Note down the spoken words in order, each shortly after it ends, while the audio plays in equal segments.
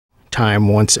time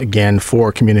once again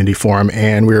for Community Forum,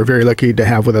 and we are very lucky to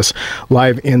have with us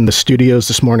live in the studios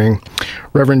this morning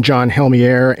Reverend John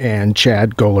Helmiere and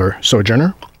Chad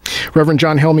Goller-Sojourner. Reverend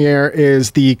John Helmiere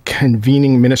is the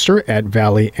convening minister at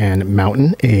Valley and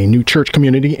Mountain, a new church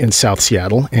community in South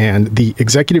Seattle, and the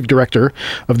executive director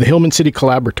of the Hillman City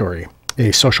Collaboratory,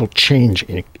 a social change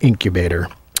incubator.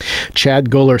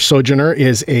 Chad Goller-Sojourner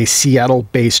is a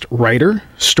Seattle-based writer,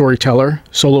 storyteller,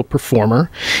 solo performer,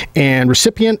 and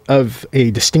recipient of a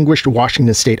distinguished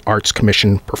Washington State Arts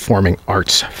Commission Performing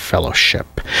Arts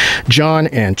Fellowship. John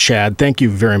and Chad, thank you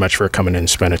very much for coming in and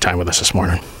spending time with us this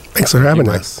morning. Thanks for having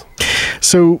us.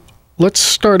 So let's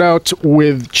start out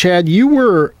with Chad. You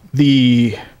were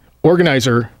the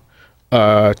organizer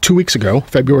 2 weeks ago,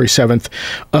 February 7th,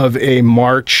 of a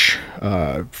march,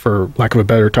 for lack of a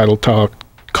better title,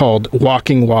 called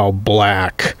Walking While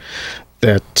Black,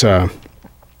 that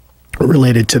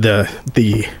related to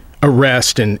the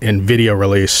arrest and video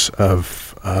release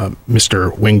of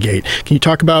Mr. Wingate. Can you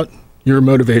talk about your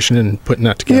motivation in putting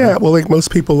that together? Yeah, well, like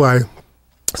most people, I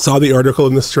saw the article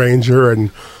in The Stranger and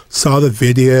saw the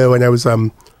video, and I was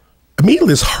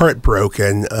immediately just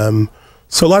heartbroken.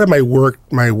 So a lot of my work,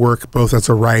 both as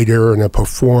a writer and a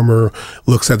performer,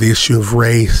 looks at the issue of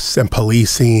race and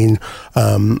policing.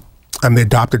 I'm the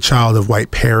adopted child of white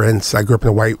parents. I grew up in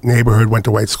a white neighborhood, went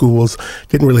to white schools,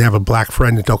 didn't really have a black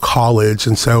friend until college.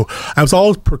 And so I was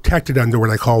always protected under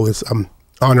what I call this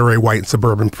honorary white and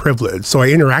suburban privilege. So I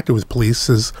interacted with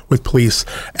police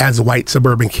as white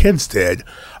suburban kids did.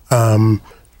 And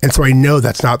so I know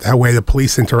that's not the way the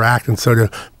police interact. And so to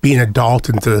be an adult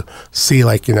and to see,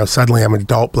 like, you know, suddenly I'm an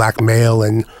adult black male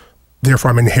and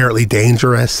therefore I'm inherently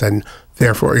dangerous, and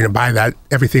therefore, you know, by that,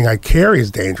 everything I carry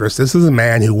is dangerous. This is a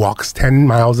man who walks 10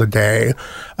 miles a day,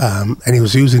 and he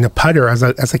was using a putter as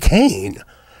a cane.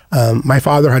 My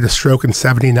father had a stroke in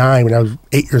 '79 when I was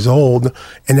 8 years old,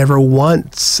 and never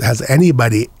once has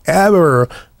anybody ever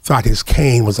thought his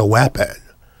cane was a weapon.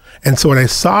 And so when I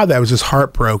saw that, I was just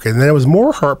heartbroken. And then I was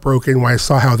more heartbroken when I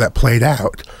saw how that played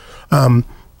out.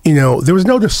 You know, there was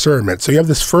no discernment. So you have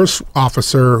this first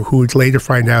officer who would later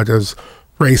find out as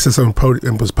racist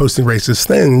and was posting racist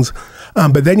things.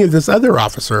 But then you have this other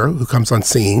officer who comes on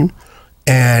scene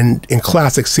and, in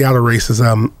classic Seattle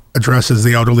racism, addresses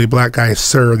the elderly black guy as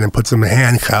sir and then puts him in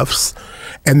handcuffs.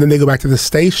 And then they go back to the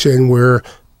station where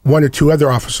one or two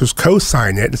other officers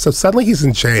co-sign it. And so suddenly he's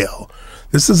in jail.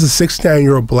 This is a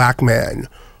 69-year-old black man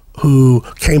who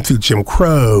came through Jim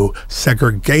Crow,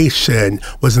 segregation,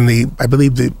 was in I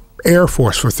believe, the Air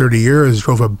Force for 30 years,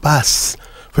 drove a bus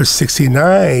for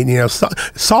 69, you know,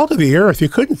 salt of the earth. You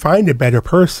couldn't find a better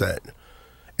person.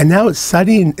 And now at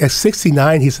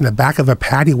 69, he's in the back of a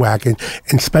paddy wagon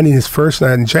and spending his first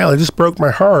night in jail. It just broke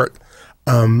my heart.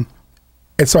 And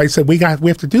so I said, we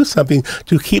have to do something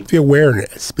to keep the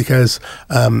awareness, because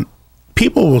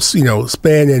people will, you know,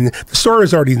 spin, and the story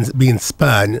is already being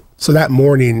spun. So that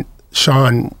morning,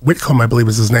 Sean Whitcomb, I believe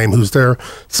is his name, who's their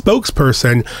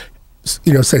spokesperson,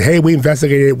 you know, said, hey, we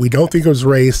investigated it. We don't think it was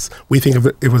race. We think if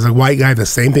it was a white guy, the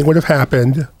same thing would have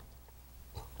happened.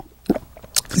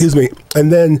 Excuse me.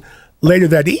 And then later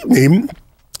that evening,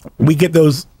 we get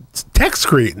those text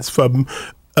screens from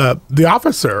the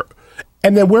officer.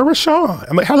 And then where was Sean?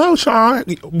 I'm like, hello, Sean.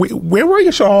 Where were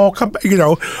you, Sean? Come, you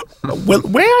know,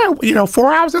 where, you know,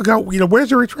 4 hours ago, you know,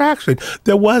 where's your retraction?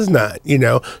 There was none, you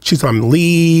know. She's on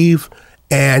leave.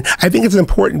 And I think it's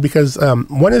important because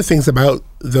one of the things about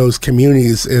those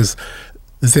communities is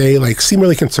they, like, seem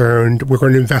really concerned. We're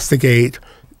going to investigate.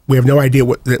 We have no idea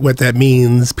what that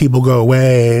means. People go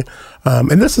away.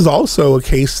 And this is also a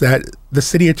case that the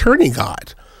city attorney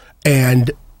got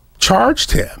and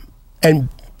charged him. And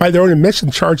by their own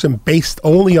admission, charged him based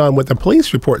only on what the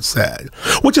police report said,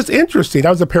 which is interesting.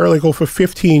 I was a paralegal for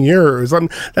 15 years.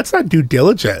 That's not due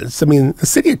diligence. I mean, the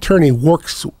city attorney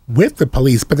works with the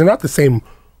police, but they're not the same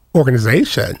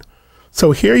organization.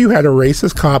 So here you had a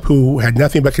racist cop who had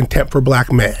nothing but contempt for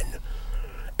black men,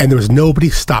 and there was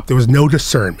nobody stopped. There was no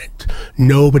discernment.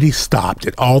 Nobody stopped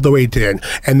it all the way in.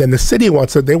 And then the city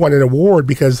they want an award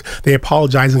because they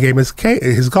apologized and gave him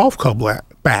his golf club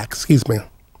back. Excuse me.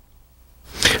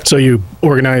 So you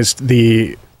organized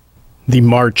the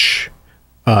march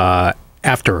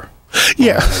after.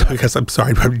 Yes, because I'm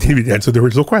sorry, I didn't even answer the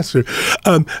original question.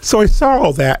 So I saw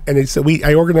all that, and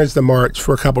I organized the march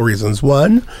for a couple reasons.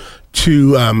 One,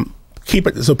 to keep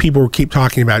it so people keep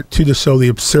talking about it, to show the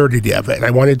absurdity of it. And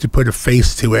I wanted to put a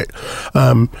face to it.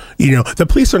 You know, the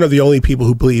police are not the only people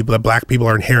who believe that black people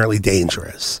are inherently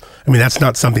dangerous. I mean, that's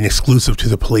not something exclusive to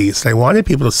the police. I wanted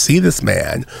people to see this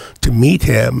man, to meet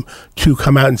him, to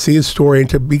come out and see his story, and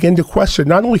to begin to question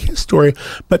not only his story,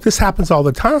 but this happens all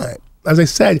the time. As I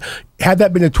said, had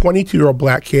that been a 22-year-old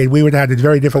black kid, we would have had a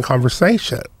very different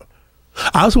conversation.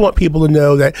 I also want people to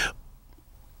know that,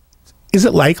 is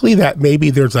it likely that maybe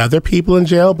there's other people in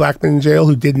jail, black men in jail,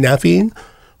 who did nothing,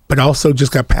 but also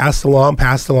just got passed along?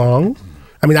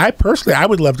 I mean, I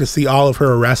would love to see all of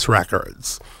her arrest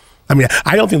records. I mean,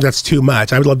 I don't think that's too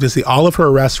much. I would love to see all of her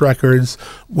arrest records,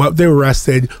 what they were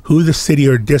arrested, who the city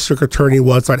or district attorney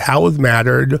was, like how it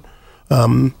mattered.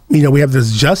 You know, we have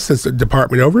this Justice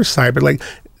Department oversight, but like,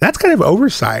 that's kind of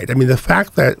oversight. I mean, the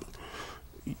fact that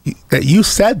you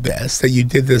said this, that you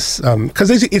did this, because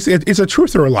it's a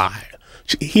truth or a lie.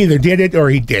 He either did it or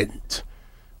he didn't.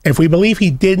 If we believe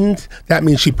he didn't, that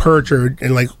means she perjured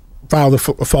and like filed a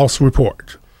false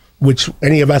report, which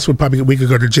any of us we could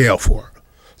go to jail for.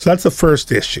 So that's the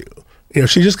first issue. You know,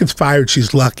 she just gets fired,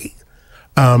 she's lucky.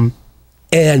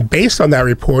 And based on that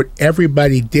report,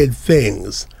 everybody did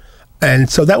things. And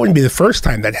so that wouldn't be the first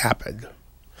time that happened.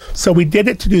 So we did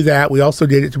it to do that. We also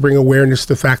did it to bring awareness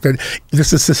to the fact that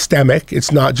this is systemic.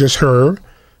 It's not just her.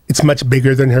 It's much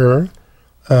bigger than her.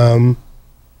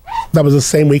 That was the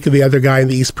same week of the other guy in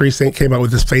the East Precinct came out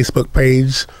with this Facebook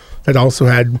page that also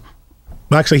had,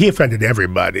 well, actually, he offended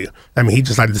everybody. I mean, he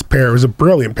just had this it was a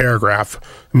brilliant paragraph.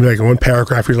 I mean, like in one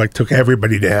paragraph, he like took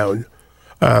everybody down.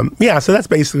 Yeah, so that's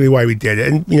basically why we did it.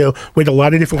 And, you know, we had a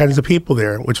lot of different kinds of people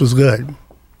there, which was good.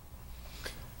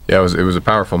 Yeah, it was a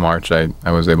powerful march. I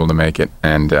was able to make it.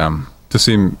 And to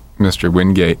see Mr.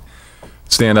 Wingate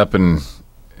stand up and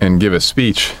give a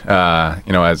speech,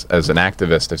 you know, as an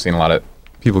activist, I've seen a lot of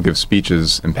people give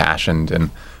speeches impassioned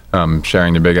and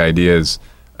sharing their big ideas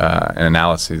and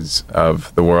analyses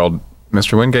of the world.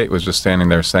 Mr. Wingate was just standing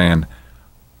there saying,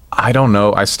 I don't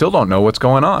know, I still don't know what's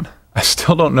going on. I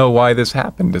still don't know why this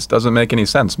happened. This doesn't make any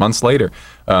sense. Months later,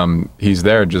 he's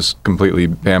there just completely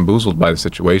bamboozled by the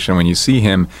situation. When you see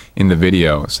him in the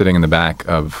video sitting in the back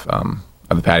of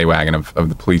the paddy wagon of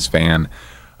the police van,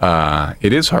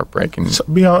 it is heartbreaking. So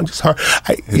beyond just heart.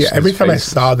 Every time I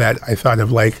saw that, I thought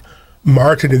of like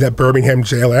Martin in that Birmingham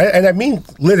jail. And I mean,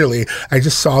 literally, I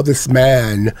just saw this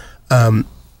man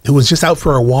who was just out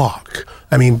for a walk.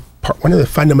 I mean, one of the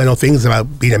fundamental things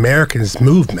about being American is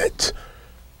movement.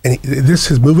 And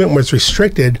his movement was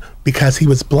restricted because he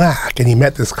was black, and he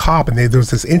met this cop, and there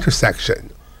was this intersection.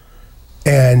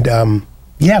 And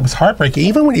yeah, it was heartbreaking.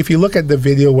 Even if you look at the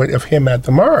video of him at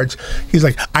the march, he's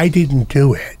like, I didn't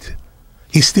do it.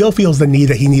 He still feels the need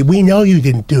that we know you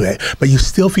didn't do it, but you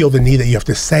still feel the need that you have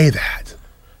to say that.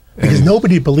 Because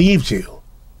nobody believed you,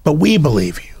 but we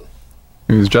believe you.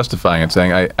 He was justifying it,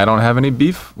 saying, I don't have any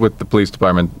beef with the police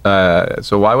department,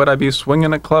 so why would I be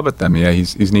swinging a club at them? Yeah,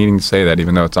 he's needing to say that,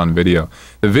 even though it's on video.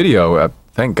 The video,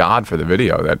 thank God for the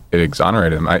video, that it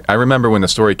exonerated him. I remember when the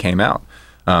story came out,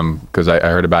 because I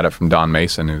heard about it from Dawn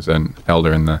Mason, who's an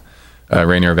elder in the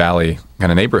Rainier Valley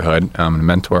kind of neighborhood, a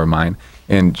mentor of mine,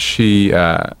 and she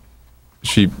let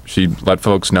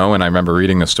folks know, and I remember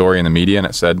reading the story in the media, and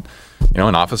it said, you know,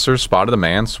 an officer spotted a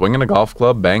man swinging a golf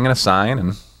club, banging a sign,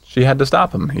 and she had to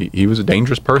stop him. He was a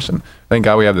dangerous person. Thank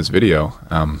God we have this video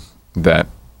that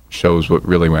shows what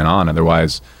really went on.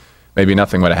 Otherwise, maybe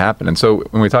nothing would have happened. And so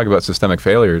when we talk about systemic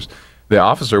failures, the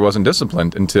officer wasn't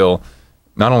disciplined until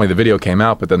not only the video came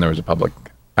out, but then there was a public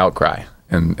outcry.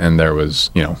 And there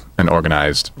was, you know, an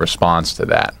organized response to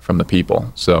that from the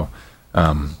people. So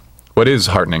what is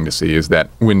heartening to see is that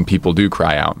when people do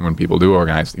cry out, and when people do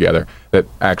organize together, that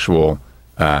actual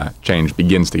change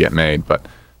begins to get made. But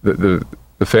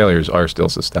the failures are still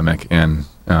systemic, and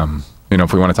you know,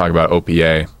 if we want to talk about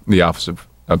OPA, the Office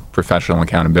of Professional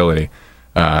Accountability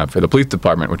for the police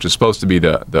department, which is supposed to be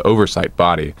the oversight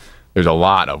body, there's a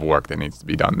lot of work that needs to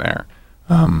be done there.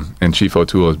 And Chief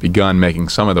O'Toole has begun making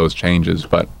some of those changes,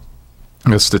 but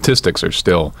the statistics are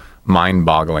still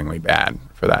mind-bogglingly bad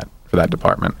for that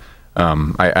department.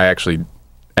 I actually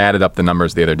added up the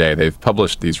numbers the other day. They've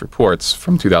published these reports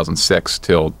from 2006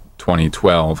 till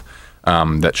 2012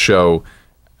 that show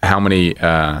how many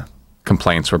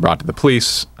complaints were brought to the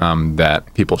police that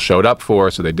people showed up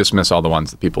for, so they dismiss all the ones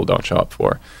that people don't show up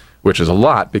for, which is a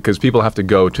lot because people have to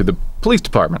go to the police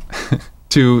department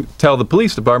to tell the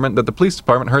police department that the police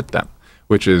department hurt them,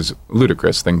 which is a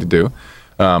ludicrous thing to do.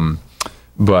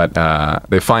 But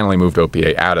they finally moved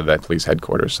OPA out of that police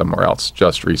headquarters somewhere else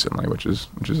just recently, which is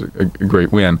a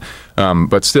great win.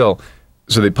 But still,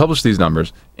 so they published these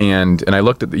numbers, and I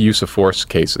looked at the use of force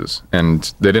cases,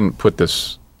 and they didn't put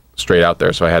this straight out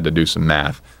there, so I had to do some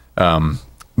math.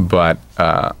 But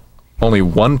only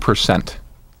 1%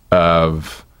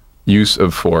 of use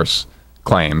of force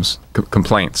claims,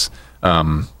 complaints,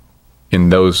 in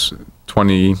those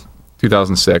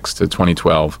 2006 to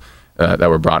 2012 that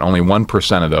were brought, only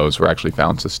 1% of those were actually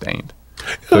found sustained.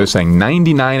 So they're saying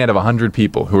 99 out of 100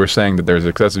 people who are saying that there's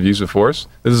excessive use of force,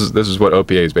 this is what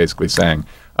OPA is basically saying,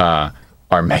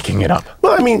 are making it up.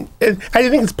 Well, I mean, I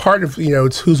think it's part of,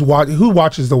 it's who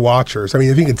watches the watchers. I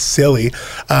mean, I think it's silly.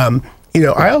 I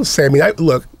always say,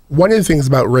 look, one of the things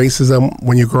about racism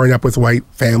when you're growing up with white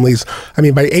families, by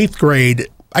 8th grade,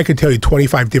 I could tell you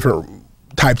 25 different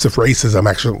types of racism.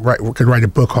 Actually, could write a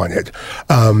book on it.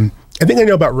 I think I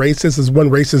know about racists is one,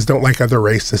 racists don't like other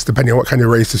racists, depending on what kind of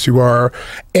racist you are.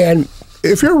 And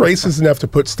if you're racist enough to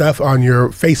put stuff on your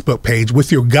Facebook page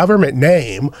with your government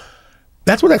name,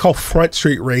 that's what I call front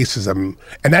street racism.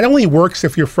 And that only works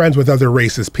if you're friends with other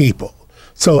racist people.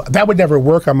 So that would never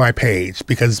work on my page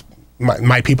because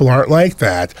my people aren't like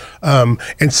that.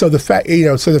 And so the fact,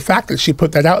 so the fact that she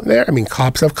put that out there,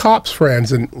 cops have cops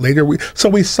friends, and later we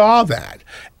saw that.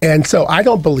 And so I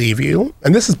don't believe you.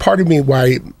 And this is part of me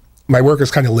why my work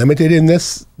is kind of limited in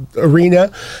this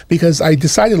arena, because I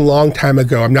decided a long time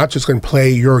ago, I'm not just going to play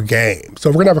your game. So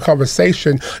if we're going to have a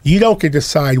conversation, you don't get to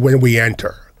decide when we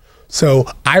enter. So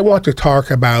I want to talk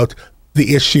about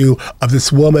the issue of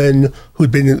this woman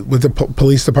who'd been with the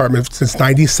police department since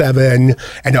 '97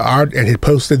 and had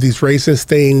posted these racist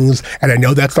things. And I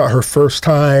know that's not her first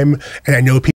time. And I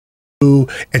know people who,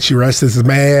 and she arrests this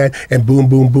man, and boom,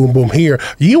 boom, boom, boom here.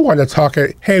 You want to talk,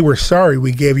 hey, we're sorry,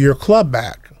 we gave your club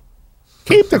back.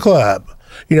 Keep the club.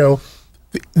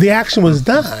 The action was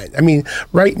done.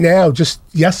 Right now, just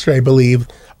yesterday, I believe,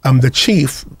 the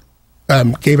chief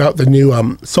gave out the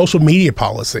new social media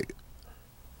policy,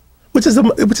 which is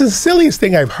the silliest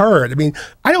thing I've heard.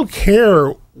 I don't care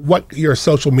what your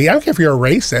social media. I don't care if you're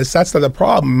a racist. That's not the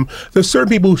problem. There's certain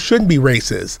people who shouldn't be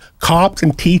racist, cops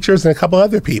and teachers and a couple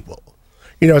other people.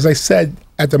 As I said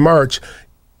at the march,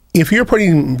 if you're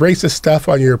putting racist stuff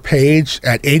on your page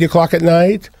at 8 o'clock at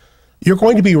night, you're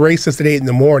going to be racist at 8 in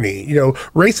the morning.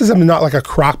 Racism is not like a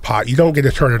crock pot. You don't get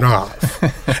to turn it off.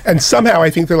 And somehow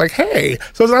I think they're like, hey,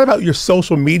 so it's not about your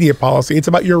social media policy. It's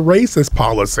about your racist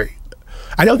policy.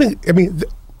 I don't think,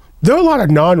 there are a lot of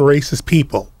non-racist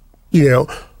people,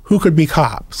 who could be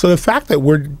cops. So the fact that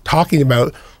we're talking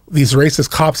about these racist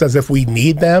cops as if we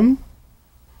need them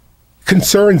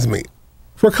concerns me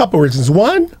for a couple of reasons.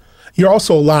 One, you're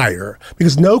also a liar,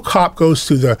 because no cop goes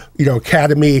to the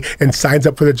academy and signs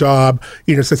up for the job,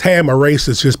 says, hey, I'm a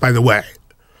racist, just by the way.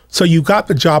 So you got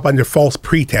the job under false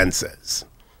pretenses.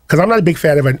 Because I'm not a big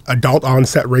fan of an adult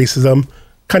onset racism.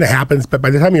 Kind of happens, but by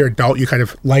the time you're an adult, you kind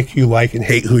of like who you like and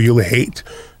hate who you hate.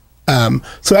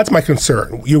 So that's my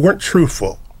concern. You weren't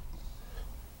truthful.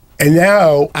 And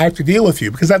now I have to deal with you,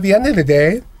 because at the end of the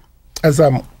day, as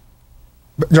John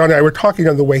and I were talking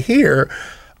on the way here,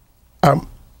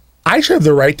 I should have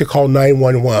the right to call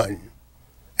 911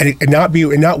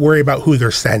 and not worry about who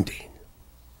they're sending.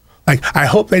 I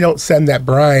hope they don't send that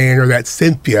Brian or that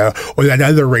Cynthia or that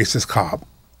other racist cop.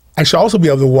 I should also be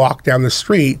able to walk down the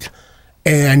street,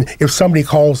 and if somebody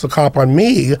calls the cop on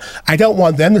me, I don't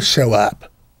want them to show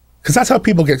up, because that's how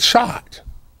people get shot.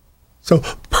 So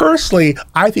personally,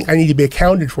 I think I need to be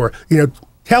accounted for.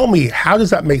 Tell me, how does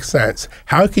that make sense?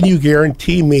 How can you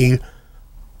guarantee me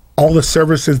all the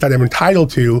services that I'm entitled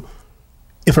to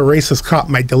if a racist cop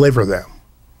might deliver them?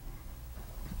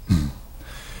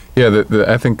 Yeah,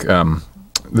 I think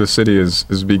the city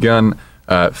has begun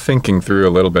thinking through a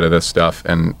little bit of this stuff,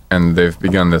 and they've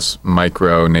begun this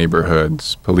micro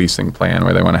neighborhoods policing plan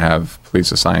where they want to have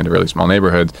police assigned to really small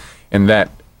neighborhoods, and that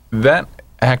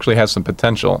actually has some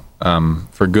potential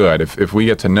for good. If we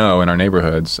get to know in our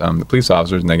neighborhoods the police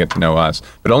officers and they get to know us,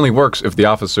 but it only works if the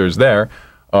officers there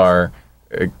are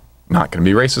not going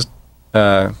to be racist,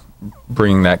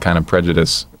 bringing that kind of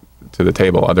prejudice to the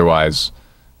table. Otherwise,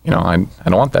 I don't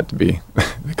want that to be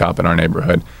the cop in our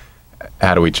neighborhood.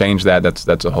 How do we change that?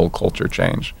 That's a whole culture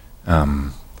change.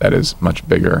 That is much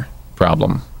bigger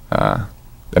problem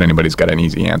than anybody's got an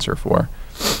easy answer for.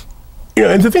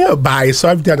 And the thing about bias, so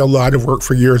I've done a lot of work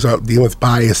for years out dealing with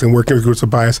bias and working with groups of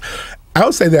bias. I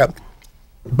would say that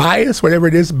bias, whatever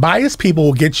it is, biased people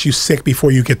will get you sick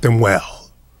before you get them well.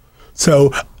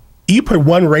 So you put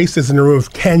one racist in a room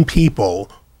of 10 people,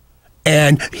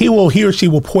 and he or she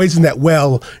will poison that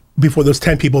well before those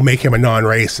 10 people make him a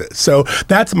non-racist. So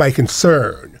that's my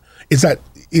concern, is that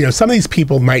you know, some of these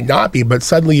people might not be, but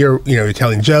suddenly you're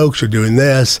telling jokes, you're doing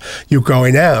this, you're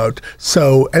going out.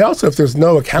 So, and also if there's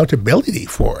no accountability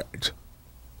for it,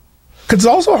 because it's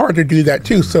also hard to do that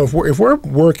too. So if we're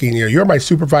working, you know, you're my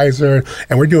supervisor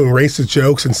and we're doing racist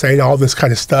jokes and saying all this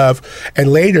kind of stuff,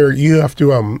 and later you have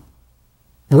to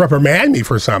reprimand me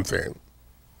for something.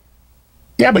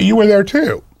 Yeah, but you were there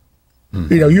too.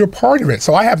 You know, you're part of it.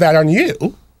 So I have that on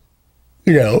you,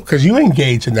 you know, because you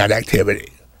engage in that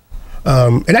activity.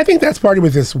 And I think that's part of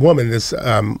with this woman, this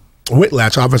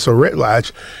Whitlatch, Officer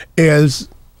Whitlatch, is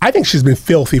I think she's been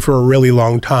filthy for a really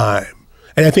long time.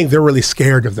 And I think they're really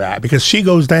scared of that because she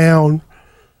goes down,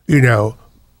 you know,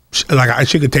 like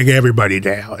she could take everybody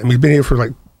down. And we've been here for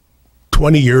like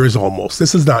 20 years almost.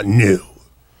 This is not new.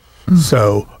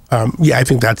 So, yeah, I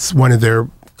think that's one of their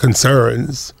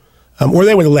concerns. Or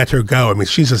they would have let her go. I mean,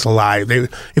 she's just alive.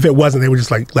 If it wasn't, they would just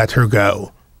like let her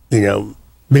go, you know,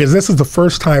 because this is the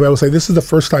first time, I would say this is the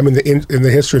first time in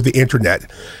the history of the internet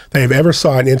that I've ever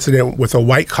saw an incident with a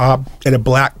white cop and a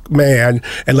black man,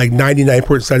 and like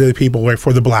 99% of the people were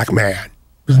for the black man.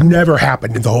 It's never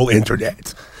happened in the whole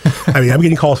internet. I mean, I'm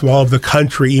getting calls from all over the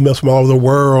country, emails from all over the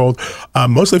world,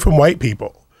 mostly from white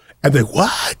people. And they,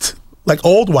 what? Like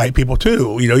old white people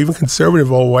too, you know, even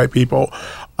conservative old white people.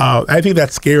 I think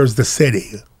that scares the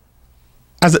city,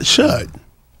 as it should.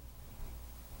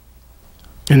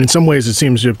 And in some ways, it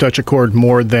seems to have touched a chord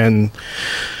more than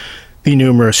the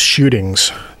numerous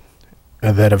shootings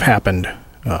that have happened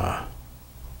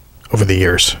over the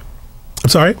years. I'm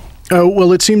sorry?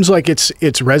 Well, it seems like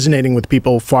it's resonating with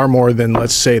people far more than,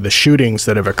 let's say, the shootings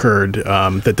that have occurred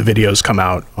that the videos come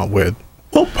out with.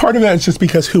 Well, part of that is just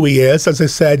because who he is. As I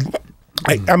said,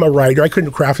 I'm a writer. I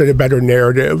couldn't have crafted a better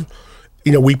narrative.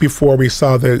 You know, a week before we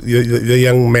saw the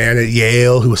young man at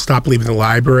Yale who stopped leaving the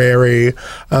library.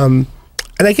 And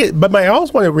but I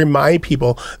always want to remind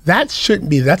people that shouldn't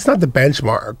be, that's not the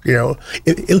benchmark. You know,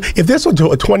 if this was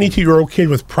a 22-year-old kid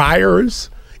with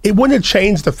priors, it wouldn't have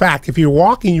changed the fact. If you're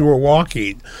walking, you were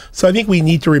walking. So I think we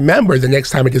need to remember the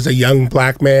next time it is a young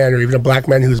black man or even a black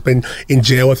man who's been in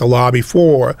jail with the law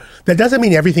before, that doesn't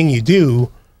mean everything you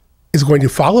do is going to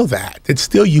follow that. It's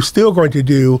still, you're still going to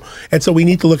do, and so we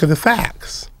need to look at the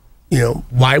facts. You know,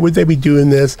 why would they be doing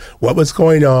this? What was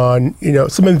going on? You know,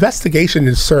 some investigation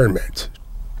and discernment.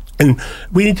 And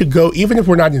we need to go, even if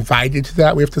we're not invited to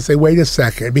that, we have to say, wait a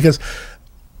second, because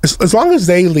as long as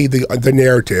they lead the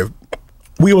narrative,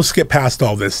 we will skip past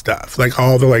all this stuff, like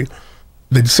all the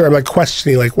discernment, like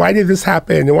questioning, like why did this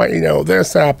happen, and why, you know,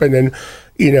 this happened, and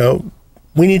you know,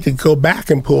 we need to go back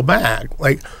and pull back.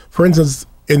 Like for instance,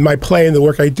 in my play and the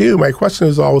work I do, my question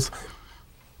is always,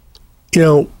 you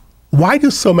know, why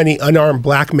do so many unarmed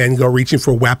black men go reaching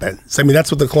for weapons? I mean,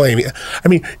 that's what the claim. I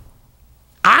mean,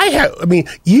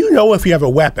 you know, if you have a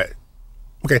weapon,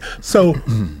 okay, so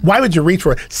why would you reach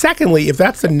for it? Secondly, if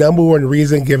that's the number one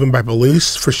reason given by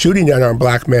police for shooting unarmed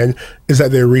black men is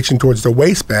that they're reaching towards the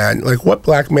waistband, like what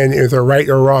black men in their right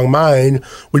or wrong mind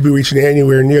would be reaching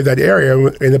anywhere near that area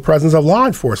in the presence of law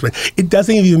enforcement? It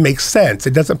doesn't even make sense.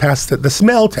 It doesn't pass the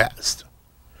smell test.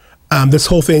 This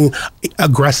whole thing,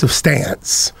 aggressive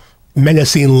stance,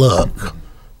 menacing look.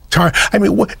 I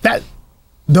mean,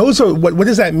 those are what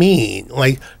does that mean?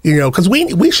 Like, you know, because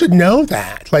we should know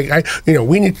that. Like,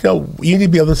 we need to know. You need to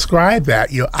be able to describe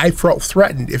that. You know, I felt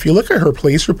threatened. If you look at her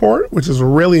police report, which is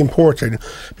really important,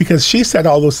 because she said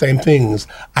all those same things.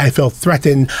 I felt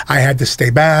threatened. I had to stay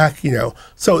back. You know,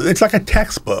 so it's like a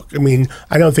textbook. I mean,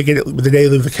 I don't think the day they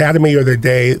leave the academy or the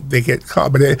day they get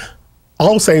caught, but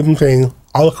all the same thing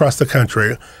all across the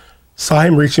country. Saw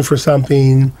him reaching for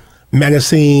something,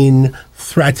 menacing,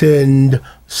 threatened,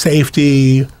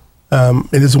 safety, and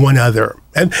there's one other.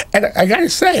 And I gotta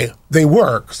say, they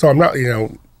work. So I'm not, you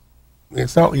know,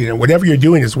 it's not, you know, whatever you're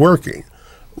doing is working.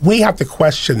 We have to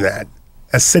question that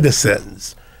as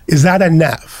citizens. Is that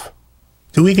enough?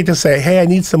 Do we get to say, hey, I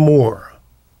need some more?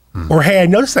 Or, hey, I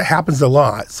noticed that happens a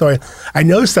lot. So I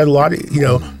noticed that a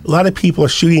lot of people are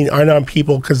shooting unarmed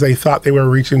people because they thought they were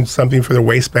reaching something for their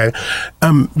waistband.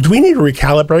 Do we need to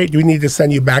recalibrate? Do we need to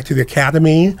send you back to the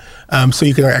academy so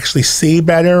you can actually see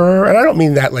better? And I don't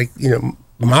mean that like, you know,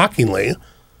 mockingly.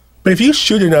 But if you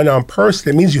shoot an unarmed person,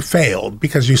 it means you failed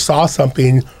because you saw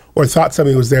something or thought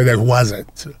something was there that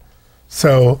wasn't.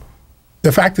 So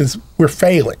the fact is we're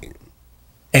failing.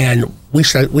 And we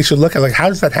should look at like, how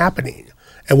is that happening?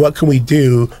 And what can we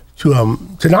do to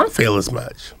not fail as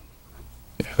much?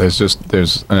 Yeah,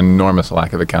 there's an enormous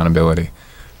lack of accountability,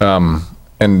 and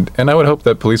I would hope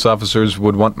that police officers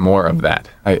would want more of that.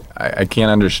 I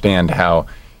can't understand how,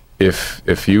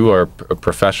 if you are a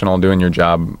professional doing your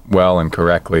job well and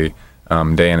correctly,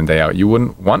 day in and day out, you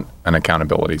wouldn't want an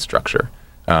accountability structure.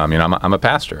 I'm a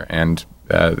pastor, and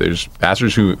there's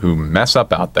pastors who mess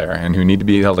up out there and who need to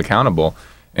be held accountable.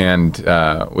 And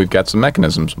we've got some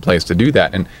mechanisms in place to do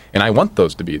that. And I want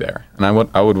those to be there. And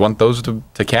I would want those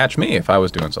to catch me if I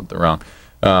was doing something wrong.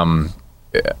 I'm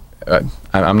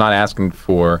not asking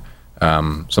for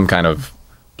some kind of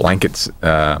blankets.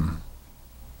 I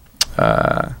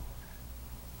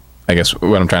guess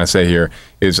what I'm trying to say here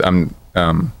is, in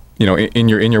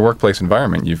your workplace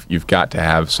environment, you've got to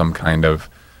have some kind of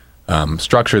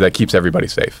structure that keeps everybody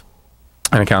safe,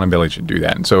 and accountability should do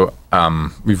that. And so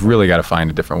we've really got to find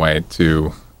a different way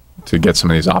to get some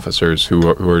of these officers who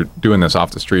are doing this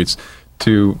off the streets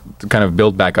to kind of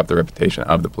build back up the reputation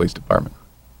of the police department.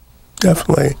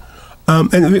 Definitely.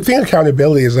 And the thing of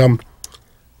accountability is,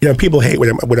 people hate what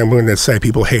I'm going to say.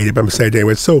 People hate it, but I'm going to say it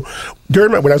anyway. So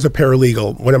when I was a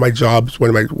paralegal, one of my jobs, I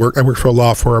worked for a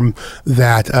law firm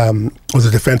that was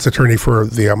a defense attorney for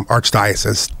the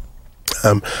archdiocese.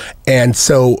 And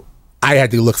so I had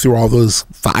to look through all those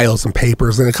files and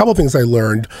papers, and a couple of things I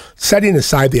learned, setting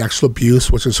aside the actual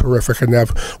abuse, which is horrific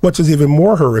enough, what was even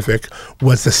more horrific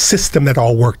was the system that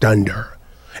all worked under.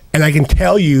 And I can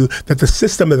tell you that the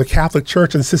system of the Catholic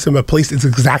Church and the system of police is the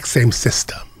exact same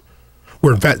system.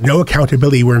 No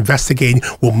accountability, we're investigating,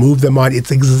 we'll move them on.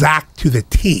 It's exact to the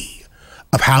T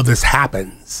of how this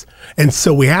happens. And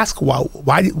so we ask,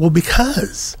 why? Well,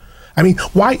 because. I mean,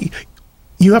 why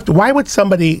would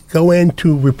somebody go in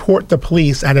to report the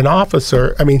police at an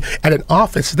officer, at an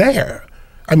office there?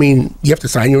 I mean, you have to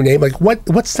sign your name. Like,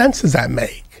 what sense does that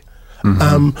make?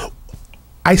 Mm-hmm.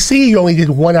 I see you only did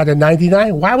 1 out of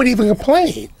 99. Why would he even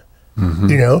complain?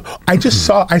 Mm-hmm.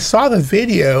 I saw the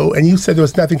video, and you said there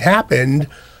was nothing happened.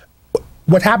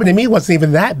 What happened to me wasn't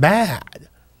even that bad.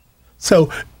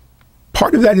 So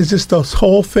part of that is just this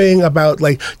whole thing about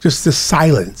just the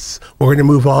silence. We're going to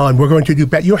move on. We're going to do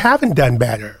better. You haven't done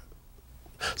better.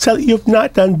 So you've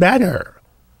not done better.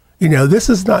 This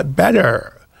is not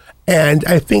better. And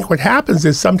I think what happens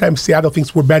is sometimes Seattle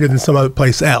thinks we're better than some other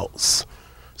place else.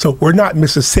 So we're not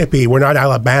Mississippi. We're not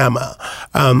Alabama.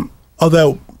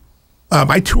 Although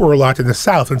I tour a lot in the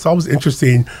South, and it's always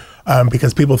interesting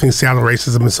because people think Seattle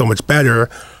racism is so much better.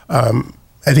 I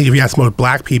think if you ask most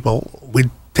black people,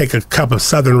 we'd take a cup of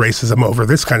Southern racism over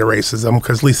this kind of racism,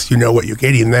 because at least you know what you're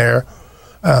getting there.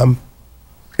 And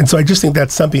so I just think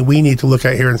that's something we need to look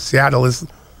at here in Seattle is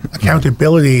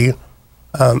accountability.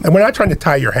 And we're not trying to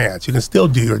tie your hands. You can still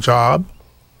do your job,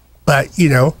 but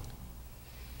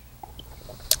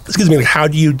how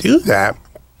do you do that?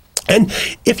 And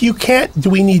if you can't, do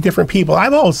we need different people?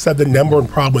 I've always said the number one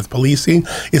problem with policing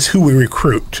is who we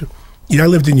recruit. I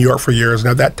lived in New York for years,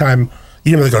 and at that time,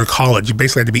 you didn't really go to college. You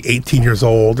basically had to be 18 years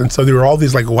old. And so there were all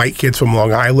these white kids from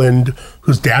Long Island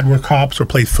whose dad were cops or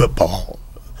played football.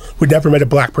 We'd never met a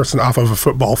black person off of a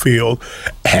football field.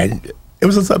 And it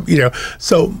was,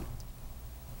 so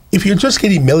if you're just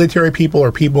getting military people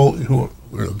or people who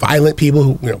are violent people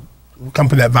who, come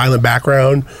from that violent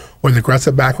background or the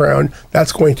aggressive background,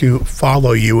 that's going to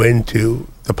follow you into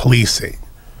the policing.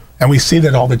 And we see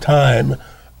that all the time.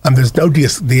 There's no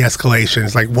de-escalation.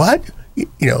 It's like, what?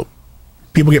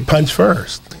 People get punched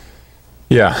first.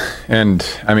 Yeah, and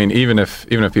even if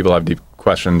people have deep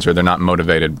questions or they're not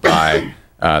motivated by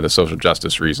the social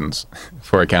justice reasons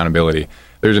for accountability,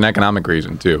 there's an economic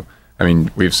reason too.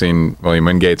 We've seen William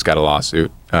Wingate's got a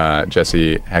lawsuit.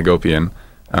 Jesse Hagopian,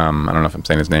 I don't know if I'm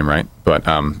saying his name right, but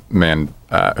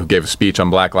who gave a speech on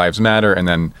Black Lives Matter, and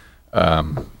then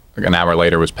an hour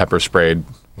later was pepper sprayed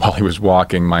while he was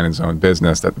walking, minding his own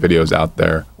business. That video's out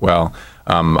there. Well,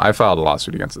 I filed a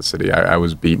lawsuit against the city. I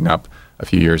was beaten up a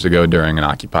few years ago during an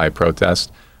Occupy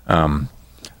protest.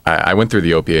 I went through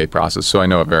the OPA process, so I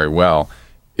know it very well.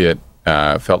 It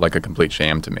felt like a complete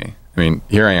sham to me.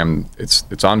 Here I am.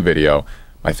 It's on video.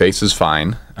 My face is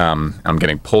fine. I'm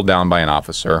getting pulled down by an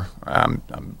officer.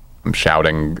 I'm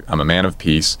shouting, I'm a man of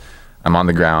peace. I'm on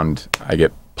the ground. I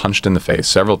get punched in the face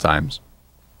several times.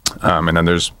 And then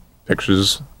there's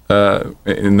pictures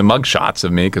in the mug shots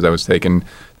of me, because I was taken to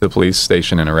the police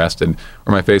station and arrested,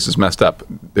 where my face is messed up.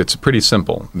 It's pretty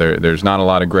simple. There's not a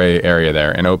lot of gray area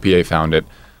there. And OPA found it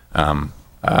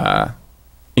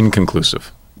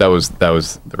inconclusive. That was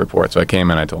the report. So I came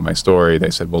in, I told my story.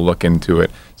 They said, we'll look into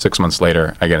it. 6 months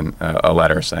later, I get a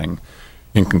letter saying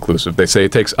inconclusive. They say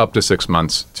it takes up to 6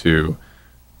 months to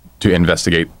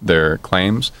investigate their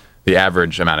claims. The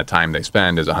average amount of time they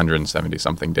spend is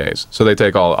 170-something days. So they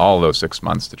take all those 6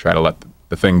 months to try to let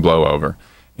the thing blow over.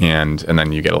 And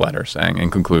then you get a letter saying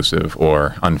inconclusive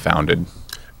or unfounded.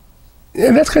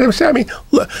 And that's kind of sad.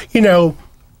 Look,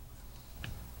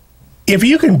 if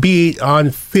you can beat on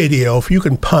video, if you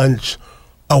can punch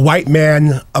a white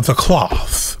man of the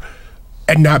cloth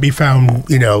and not be found,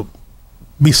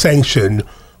 be sanctioned?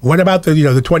 What about the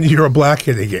 20-year-old black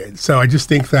kid again? So I just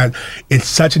think that it's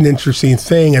such an interesting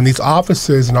thing, and these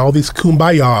offices and all these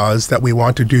kumbayas that we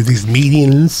want to do, these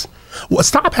meetings. Well,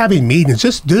 stop having meetings.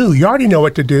 Just do. You already know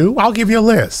what to do. I'll give you a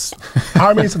list.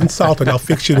 Hire me as a consultant. I'll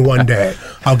fix you in one day.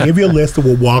 I'll give you a list that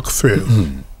we'll walk through.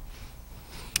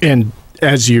 And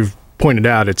as you've pointed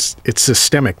out, it's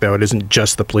systemic, though. It isn't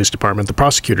just the police department. The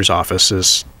prosecutor's office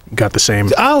has got the same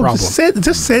problem.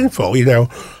 Just sinful,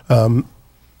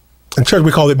 in church,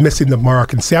 we call it missing the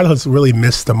mark, and Seattle has really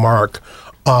missed the mark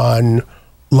on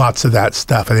lots of that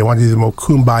stuff. And they want to do the more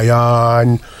kumbaya.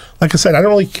 And like I said, I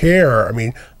don't really care. I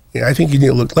mean, I think you need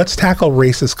to look, let's tackle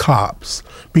racist cops,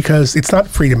 because it's not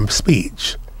freedom of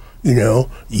speech.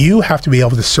 You have to be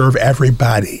able to serve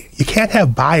everybody. You can't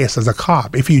have bias as a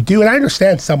cop. If you do, and I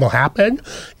understand some will happen,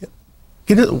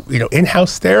 get a,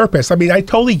 in-house therapist. I mean, I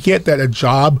totally get that a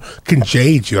job can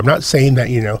jade you. I'm not saying that,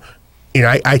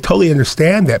 I totally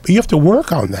understand that, but you have to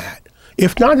work on that.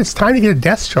 If not, it's time to get a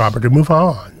desk job or to move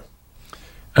on.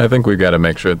 I think we've got to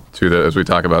make sure, too, that as we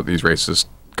talk about these racist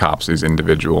cops, these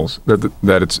individuals,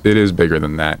 that it is bigger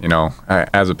than that.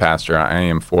 As a pastor, I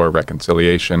am for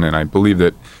reconciliation, and I believe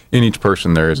that in each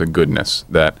person there is a goodness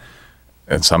that,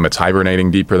 and some it's hibernating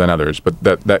deeper than others, but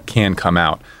that can come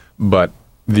out. But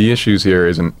the issues here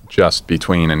isn't just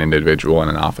between an individual and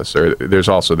an officer. There's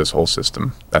also this whole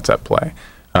system that's at play.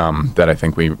 That I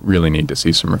think we really need to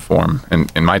see some reform.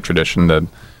 And in my tradition, the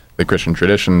Christian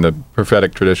tradition, the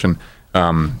prophetic tradition,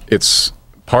 it's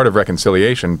part of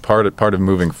reconciliation, part of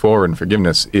moving forward in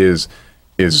forgiveness is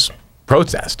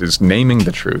protest, is naming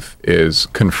the truth, is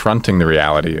confronting the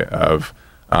reality of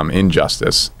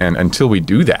injustice. And until we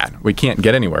do that, we can't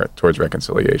get anywhere towards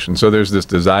reconciliation. So there's this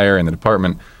desire in the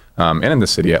department and in the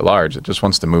city at large that just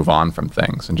wants to move on from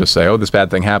things and just say, oh, this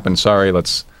bad thing happened, sorry,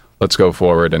 let's go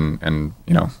forward and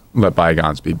let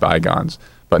bygones be bygones.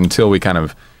 But until we kind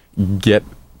of get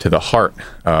to the heart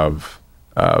of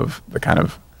the kind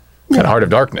of heart of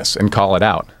darkness and call it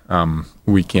out,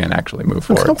 we can't actually move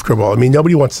forward. It's comfortable. I mean,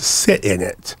 nobody wants to sit in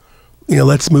it.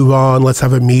 Let's move on. Let's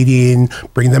have a meeting.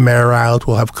 Bring the mayor out.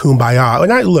 We'll have kumbaya.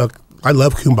 And I love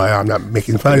kumbaya. I'm not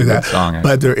making fun of that. Song,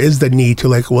 but there is the need to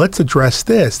let's address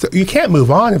this. You can't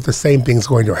move on if the same thing's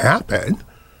going to happen.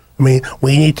 I mean,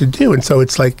 we need to do, and so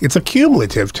it's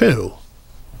accumulative too.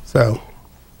 So,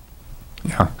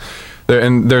 yeah,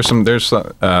 there's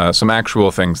some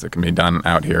actual things that can be done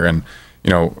out here, and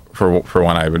for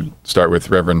one, I would start with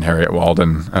Reverend Harriet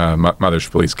Walden, Mothers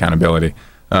for Police Accountability,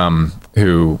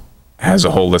 who has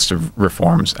a whole list of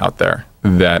reforms out there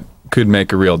that could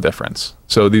make a real difference.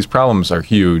 So these problems are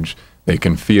huge; they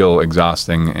can feel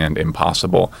exhausting and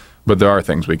impossible, but there are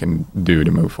things we can do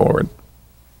to move forward.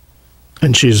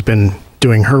 And she's been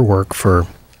doing her work for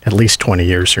at least 20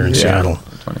 years here in Seattle.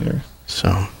 20 years.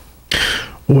 So,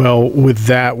 well, with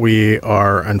that, we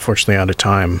are unfortunately out of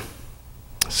time.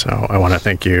 So I want to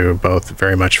thank you both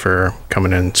very much for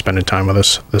coming and spending time with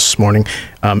us this morning.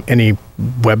 Any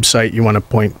website you want to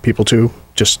point people to?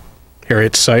 Just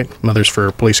Harriet's site, Mothers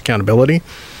for Police Accountability.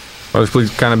 Mothers for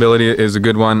Police Accountability is a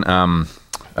good one.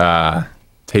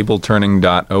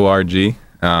 Tableturning.org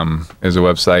is a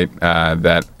website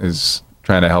that is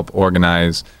trying to help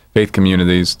organize faith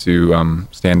communities to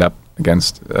stand up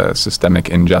against systemic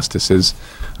injustices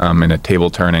in a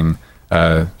table-turning,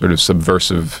 sort of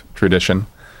subversive tradition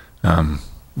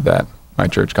that my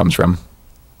church comes from.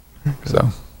 So,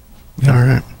 yeah. All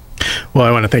right. Well,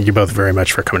 I want to thank you both very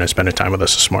much for coming and spending time with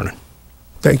us this morning.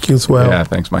 Thank you as well. Yeah,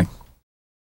 thanks, Mike.